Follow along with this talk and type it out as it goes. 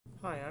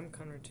Hi, I'm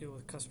Conrad Teal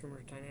with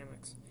Customer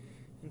Dynamics,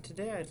 and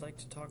today I'd like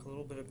to talk a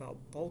little bit about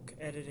bulk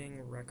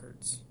editing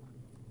records.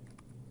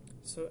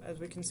 So as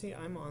we can see,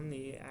 I'm on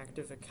the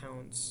active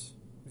accounts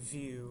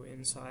view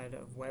inside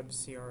of Web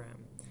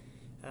CRM,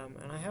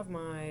 and I have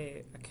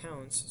my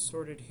accounts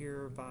sorted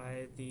here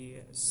by the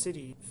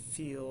city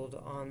field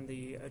on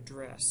the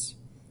address.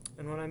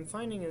 And what I'm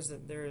finding is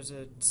that there's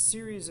a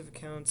series of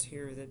accounts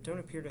here that don't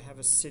appear to have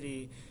a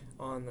city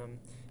on them,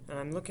 and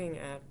I'm looking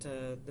at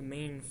the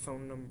main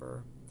phone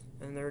number.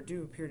 And there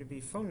do appear to be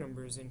phone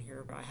numbers in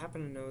here, but I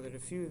happen to know that a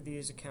few of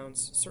these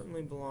accounts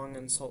certainly belong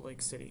in Salt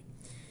Lake City.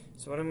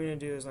 So what I'm going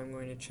to do is I'm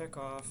going to check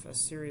off a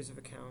series of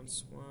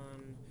accounts. 1,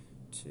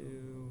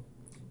 2,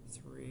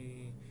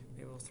 3,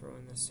 maybe we'll throw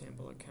in this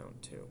sample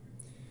account too.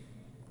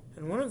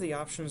 And one of the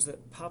options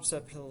that pops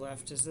up to the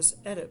left is this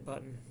edit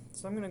button.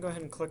 So I'm going to go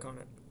ahead and click on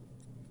it.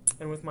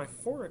 And with my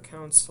 4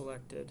 accounts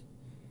selected,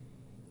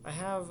 I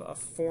have a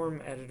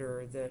form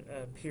editor that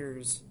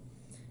appears.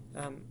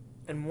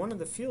 And one of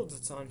the fields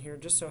that's on here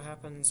just so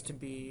happens to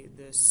be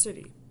the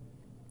city.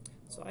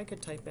 So I could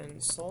type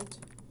in Salt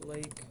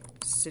Lake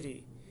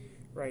City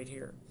right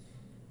here.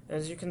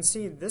 As you can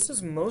see, this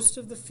is most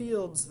of the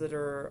fields that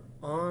are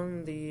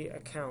on the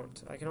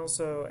account. I can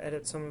also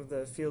edit some of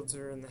the fields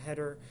that are in the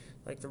header,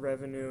 like the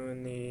revenue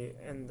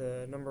and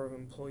the number of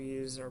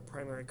employees or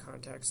primary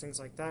contacts, things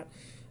like that.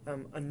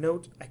 A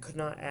note I could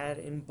not add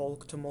in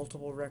bulk to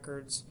multiple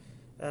records.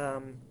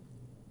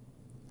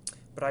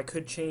 But I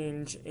could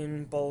change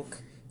in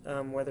bulk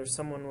whether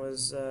someone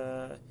was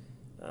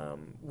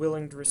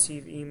willing to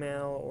receive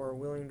email or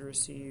willing to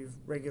receive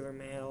regular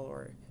mail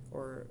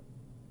or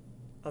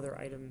other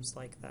items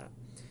like that.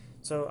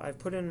 So I've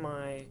put in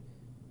my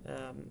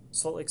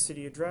Salt Lake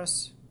City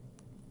address,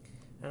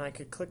 and I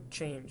could click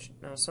change.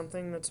 Now,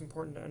 something that's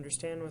important to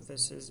understand with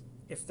this is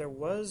if there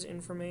was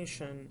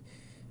information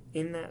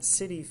in that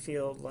city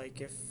field, like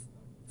if,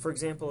 for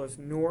example, if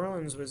New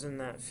Orleans was in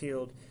that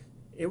field,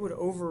 it would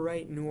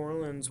overwrite New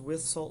Orleans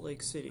with Salt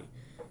Lake City.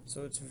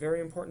 So it's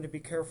very important to be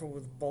careful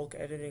with bulk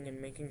editing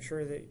and making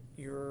sure that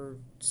you're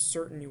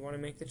certain you want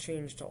to make the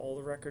change to all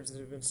the records that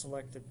have been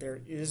selected.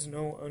 There is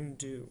no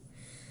undo.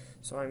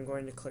 So I'm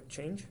going to click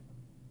change.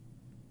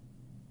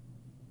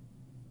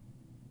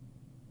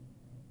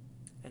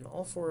 And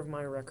all 4 of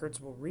my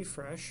records will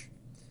refresh.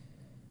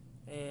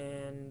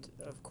 And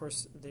of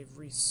course they've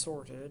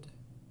resorted.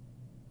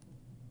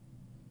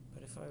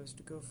 But if I was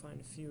to go find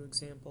a few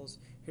examples,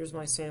 here's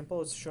my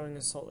sample, it's showing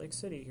us Salt Lake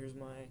City. Here's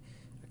my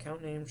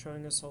account name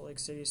showing us Salt Lake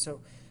City.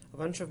 So a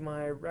bunch of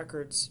my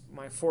records,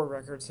 my 4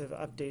 records, have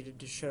updated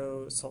to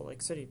show Salt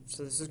Lake City.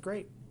 So this is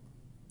great.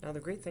 Now the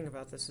great thing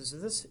about this is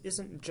this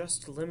isn't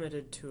just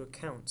limited to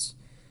accounts.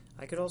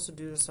 I could also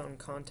do this on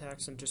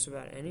contacts and just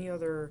about any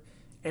other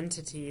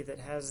entity that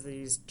has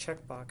these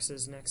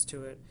checkboxes next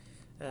to it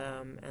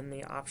and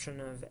the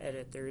option of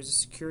edit. There is a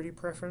security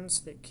preference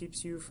that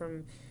keeps you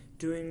from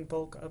doing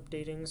bulk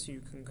updating, so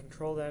you can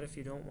control that if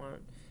you don't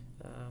want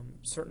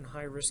certain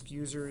high-risk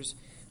users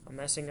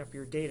messing up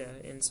your data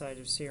inside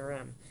of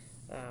CRM.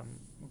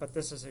 But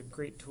this is a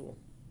great tool.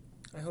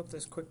 I hope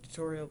this quick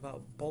tutorial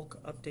about bulk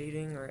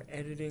updating or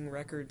editing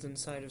records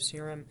inside of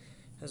CRM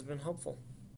has been helpful.